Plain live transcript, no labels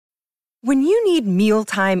When you need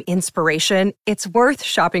mealtime inspiration, it's worth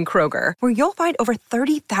shopping Kroger, where you'll find over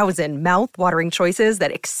 30,000 mouth-watering choices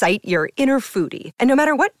that excite your inner foodie. And no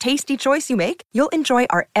matter what tasty choice you make, you'll enjoy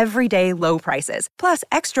our everyday low prices, plus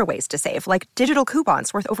extra ways to save, like digital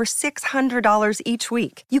coupons worth over $600 each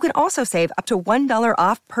week. You can also save up to $1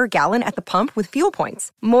 off per gallon at the pump with fuel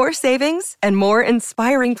points. More savings and more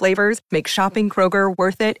inspiring flavors make shopping Kroger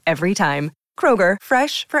worth it every time. Kroger,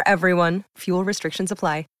 fresh for everyone. Fuel restrictions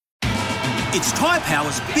apply. It's Tyre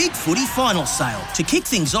Power's Big Footy Final Sale. To kick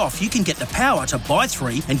things off, you can get the power to buy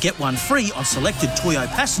 3 and get 1 free on selected Toyo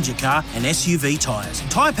passenger car and SUV tyres.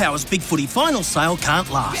 Tyre Power's Big Footy Final Sale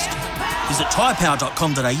can't last. Visit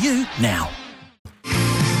tyrepower.com.au now.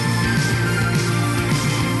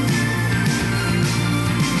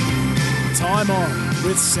 Time On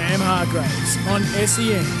with Sam Hargraves on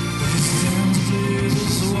SEN.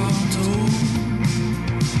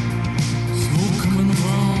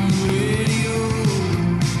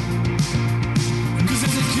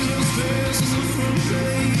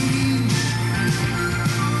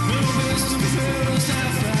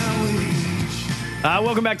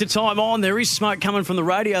 Welcome back to Time On. There is smoke coming from the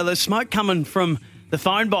radio. There's smoke coming from the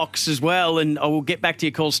phone box as well, and I will get back to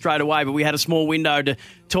your call straight away, but we had a small window to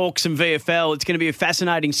talk some VFL. It's going to be a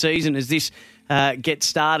fascinating season as this gets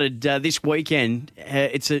started this weekend.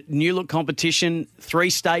 It's a new-look competition, 3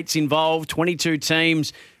 states involved, 22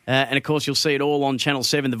 teams, and, of course, you'll see it all on Channel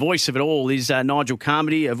 7. The voice of it all is Nigel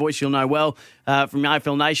Carmody, a voice you'll know well from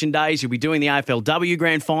AFL Nation days. He'll be doing the AFLW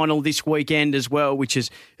Grand Final this weekend as well, which is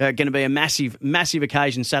going to be a massive, massive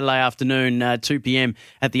occasion Saturday afternoon, 2 p.m.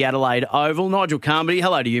 at the Adelaide Oval. Nigel Carmody,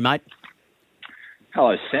 hello to you, mate.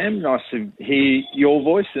 Hello, Sam. Nice to hear your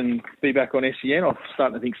voice and be back on SEN. I'm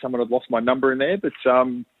starting to think someone had lost my number in there, but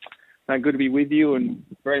good to be with you and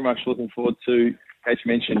very much looking forward to, as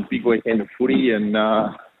you mentioned, big weekend of footy and,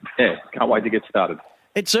 can't wait to get started.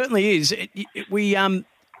 It certainly is. I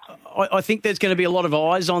think there's going to be a lot of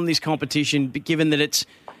eyes on this competition, given that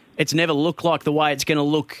it's never looked like the way it's going to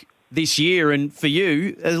look this year. And for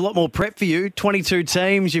you, there's a lot more prep for you. 22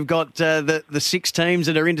 teams. You've got the 6 teams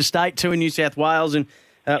that are interstate, 2 in New South Wales and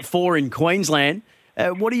 4 in Queensland.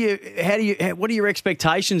 What are your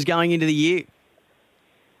expectations going into the year?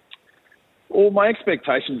 Well, my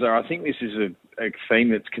expectations are, I think this is a theme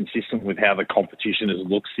that's consistent with how the competition has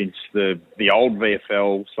looked since the old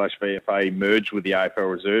VFL/VFA merged with the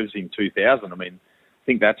AFL reserves in 2000. I mean, I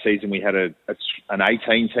think that season we had an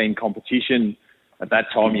 18-team competition. At that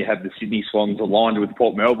time, you had the Sydney Swans aligned with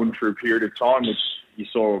Port Melbourne for a period of time, which you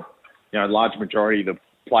saw, a large majority of the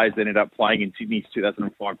players that ended up playing in Sydney's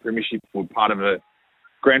 2005 premiership were part of a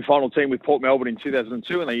grand final team with Port Melbourne in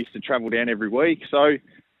 2002, and they used to travel down every week. So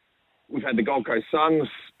we've had the Gold Coast Suns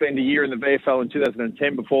spend a year in the VFL in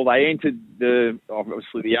 2010 before they entered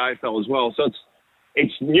obviously the AFL as well. So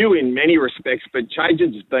it's new in many respects, but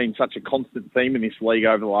changes has been such a constant theme in this league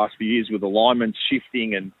over the last few years with alignments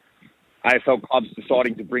shifting and AFL clubs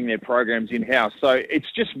deciding to bring their programs in-house. So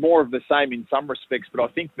it's just more of the same in some respects, but I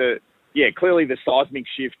think that, clearly the seismic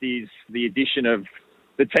shift is the addition of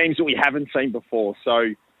the teams that we haven't seen before. So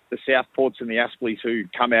the Southports and the Aspleys who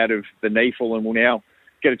come out of the NEFL and will now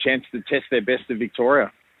get a chance to test their best at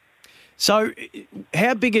Victoria. So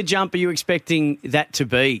how big a jump are you expecting that to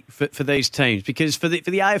be for these teams? Because for the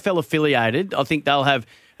AFL affiliated, I think they'll have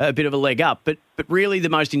a bit of a leg up. But really the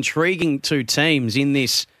most intriguing 2 teams in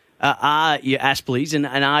this are your Aspleys and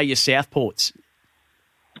are your Southports.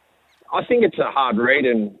 I think it's a hard read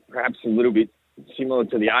and perhaps a little bit similar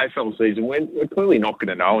to the AFL season. We're clearly not going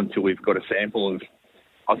to know until we've got a sample of,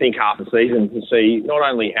 I think, half a season to see not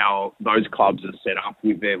only how those clubs are set up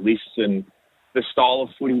with their lists and the style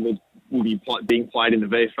of footy that will be being played in the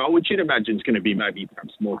VFL, which you'd imagine is going to be maybe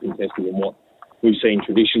perhaps more contested than what we've seen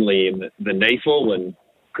traditionally in the NEFL. And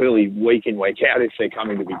clearly week in, week out, if they're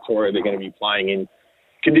coming to Victoria, they're going to be playing in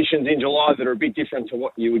conditions in July that are a bit different to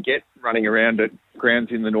what you would get running around at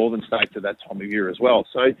grounds in the northern states at that time of year as well.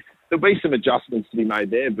 So there'll be some adjustments to be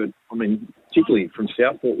made there. But, I mean, particularly from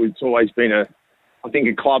Southport, it's always been a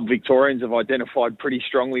club Victorians have identified pretty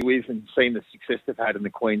strongly with and seen the success they've had in the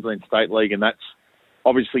Queensland State League, and that's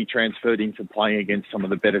obviously transferred into playing against some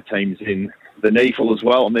of the better teams in the NEFL as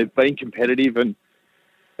well. And they've been competitive, and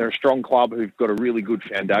they're a strong club who've got a really good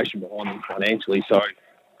foundation behind them financially. So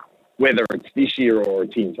whether it's this year or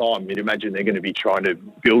it's in time, you'd imagine they're going to be trying to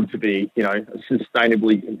build to be, a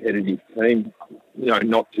sustainably competitive team,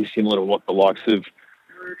 not dissimilar to what the likes of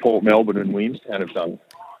Port Melbourne and Williamstown have done.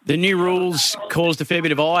 The new rules caused a fair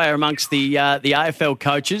bit of ire amongst the AFL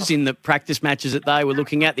coaches in the practice matches that they were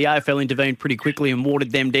looking at. The AFL intervened pretty quickly and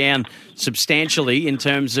watered them down substantially in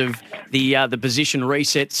terms of the position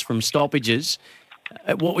resets from stoppages.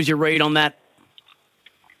 What was your read on that?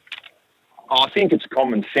 I think it's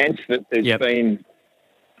common sense that there's been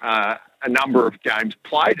a number of games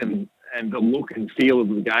played and the look and feel of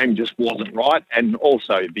the game just wasn't right, and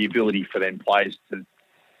also the ability for them players to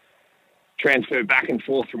transfer back and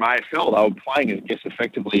forth from AFL. They were playing, I guess,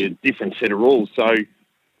 effectively a different set of rules. So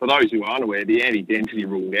for those who aren't aware, the anti-density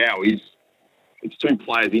rule now is it's 2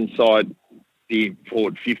 players inside the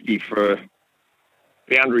forward 50 for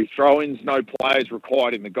boundary throw-ins, no players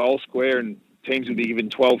required in the goal square, and teams will be given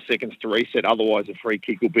 12 seconds to reset. Otherwise, a free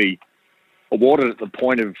kick will be awarded at the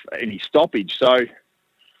point of any stoppage. So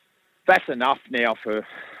that's enough now for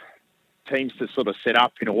teams to sort of set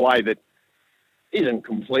up in a way that isn't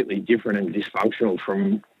completely different and dysfunctional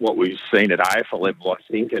from what we've seen at AFL level,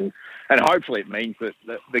 I think. And hopefully it means that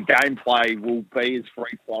the gameplay will be as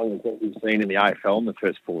free-flowing as what we've seen in the AFL in the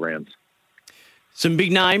first 4 rounds. Some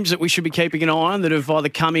big names that we should be keeping an eye on that have either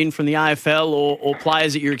come in from the AFL or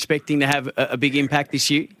players that you're expecting to have a big impact this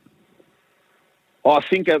year? I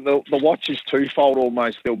think the watch is twofold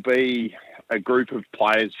almost. There'll be a group of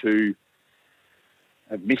players who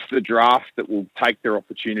have missed the draft that will take their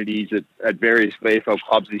opportunities at various VFL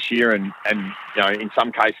clubs this year, and you know, in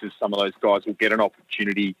some cases, some of those guys will get an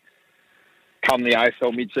opportunity come the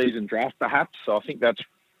AFL mid-season draft, perhaps. So I think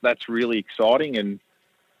that's really exciting, and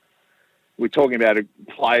we're talking about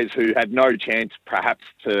players who had no chance, perhaps,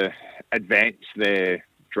 to advance their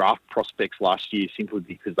draft prospects last year simply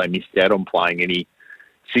because they missed out on playing any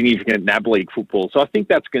significant NAB League football. So I think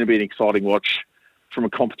that's going to be an exciting watch from a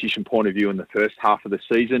competition point of view in the first half of the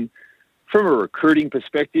season. From a recruiting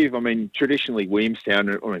perspective, I mean, traditionally Williamstown,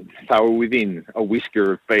 they were within a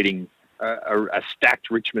whisker of beating a stacked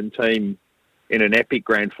Richmond team in an epic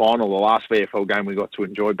grand final, the last VFL game we got to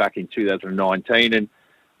enjoy back in 2019. And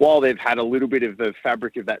while they've had a little bit of the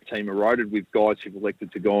fabric of that team eroded with guys who've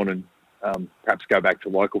elected to go on and perhaps go back to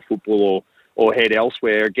local football or head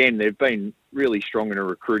elsewhere, again, they've been really strong in a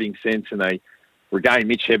recruiting sense, and they regain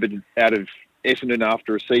Mitch Hebbard out of Essendon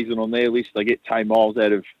after a season on their list. They get Tay Miles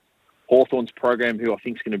out of Hawthorn's program, who I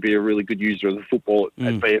think is going to be a really good user of the football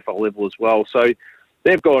at VFL level as well. So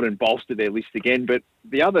they've gone and bolstered their list again. But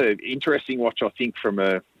the other interesting watch, I think, from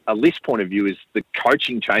a list point of view is the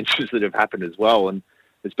coaching changes that have happened as well. And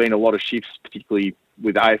there's been a lot of shifts, particularly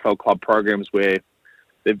with AFL club programs where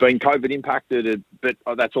they've been COVID impacted, but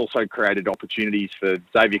that's also created opportunities for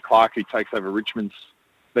Xavier Clark, who takes over Richmond's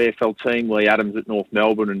VFL team, Lee Adams at North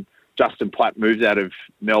Melbourne, and Justin Platt moves out of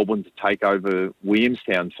Melbourne to take over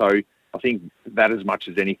Williamstown. So I think that, as much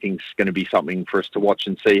as anything, is going to be something for us to watch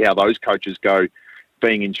and see how those coaches go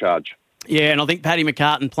being in charge. Yeah, and I think Paddy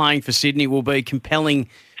McCartan playing for Sydney will be compelling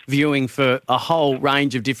viewing for a whole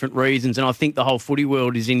range of different reasons, and I think the whole footy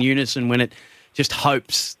world is in unison when it just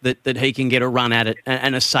hopes that he can get a run at it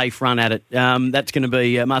and a safe run at it. That's going to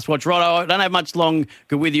be a must-watch. Right, I don't have much longer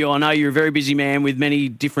with you. I know you're a very busy man with many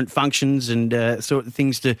different functions and sort of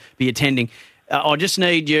things to be attending. I just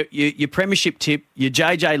need your premiership tip, your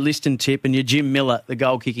JJ Liston tip, and your Jim Miller, the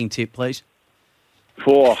goal-kicking tip, please.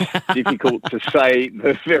 Difficult to say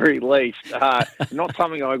the very least. Not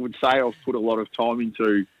something I would say I've put a lot of time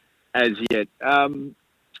into as yet.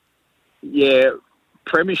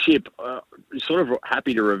 Premiership, sort of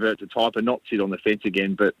happy to revert to type and not sit on the fence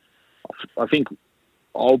again, but I think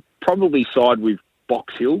I'll probably side with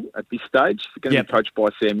Box Hill at this stage. It's going to be coached by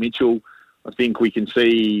Sam Mitchell. I think we can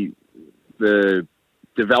see the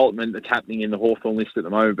development that's happening in the Hawthorn list at the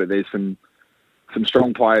moment, but there's some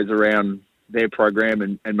strong players around their program,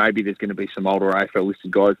 and maybe there's going to be some older AFL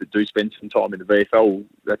listed guys that do spend some time in the VFL.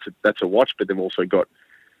 That's a watch, but they've also got,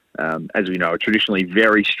 as we know, a traditionally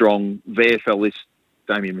very strong VFL list,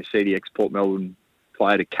 Damien Mercedes, ex-Port Melbourne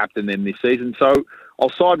player, to captain them this season. So I'll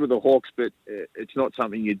side with the Hawks, but it's not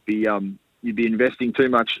something you'd be investing too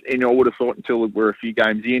much in, I would have thought, until we're a few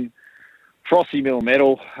games in. Frosty Mill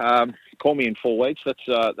medal, call me in 4 weeks.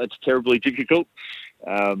 That's terribly difficult.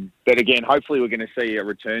 But again, hopefully we're going to see a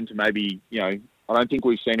return to maybe, I don't think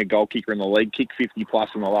we've seen a goal kicker in the league kick 50 plus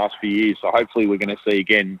in the last few years. So hopefully we're going to see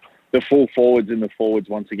again the full forwards and the forwards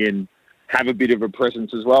once again have a bit of a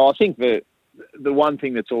presence as well. I think that the one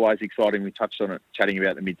thing that's always exciting, we touched on it chatting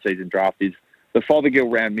about the mid-season draft, is the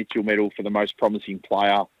Fothergill Round Mitchell medal for the most promising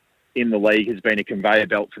player in the league has been a conveyor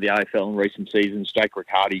belt for the AFL in recent seasons. Jake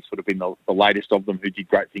Riccardi sort of been the latest of them, who did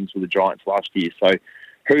great things with the Giants last year. So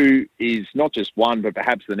who is not just one, but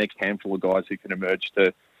perhaps the next handful of guys who can emerge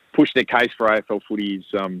to push their case for AFL footy is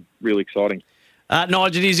really exciting.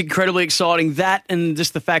 Nigel, it is incredibly exciting. That and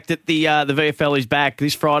just the fact that the VFL is back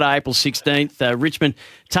this Friday, April 16th. Richmond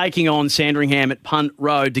taking on Sandringham at Punt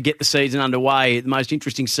Road to get the season underway. The most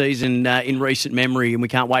interesting season in recent memory, and we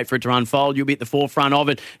can't wait for it to unfold. You'll be at the forefront of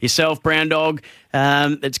it yourself, Brown Dog.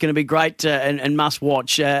 It's going to be great and must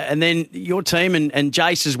watch. And then your team and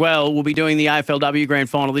Jace as well will be doing the AFLW Grand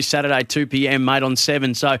Final this Saturday, 2 p.m, mate, on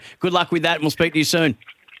 7. So good luck with that, and we'll speak to you soon.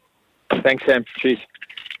 Thanks, Sam. Cheers.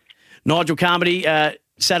 Nigel Carmody,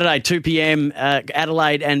 Saturday, 2 p.m,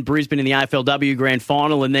 Adelaide and Brisbane in the AFLW Grand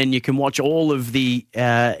Final, and then you can watch all of the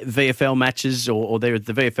VFL matches or the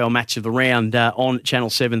VFL match of the round on Channel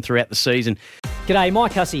 7 throughout the season. G'day,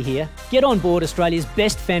 Mike Hussey here. Get on board Australia's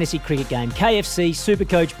best fantasy cricket game, KFC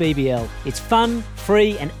Supercoach BBL. It's fun,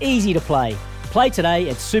 free and easy to play. Play today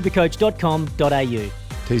at supercoach.com.au.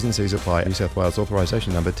 T's and C's apply. New South Wales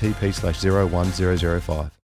authorisation number TP/01005.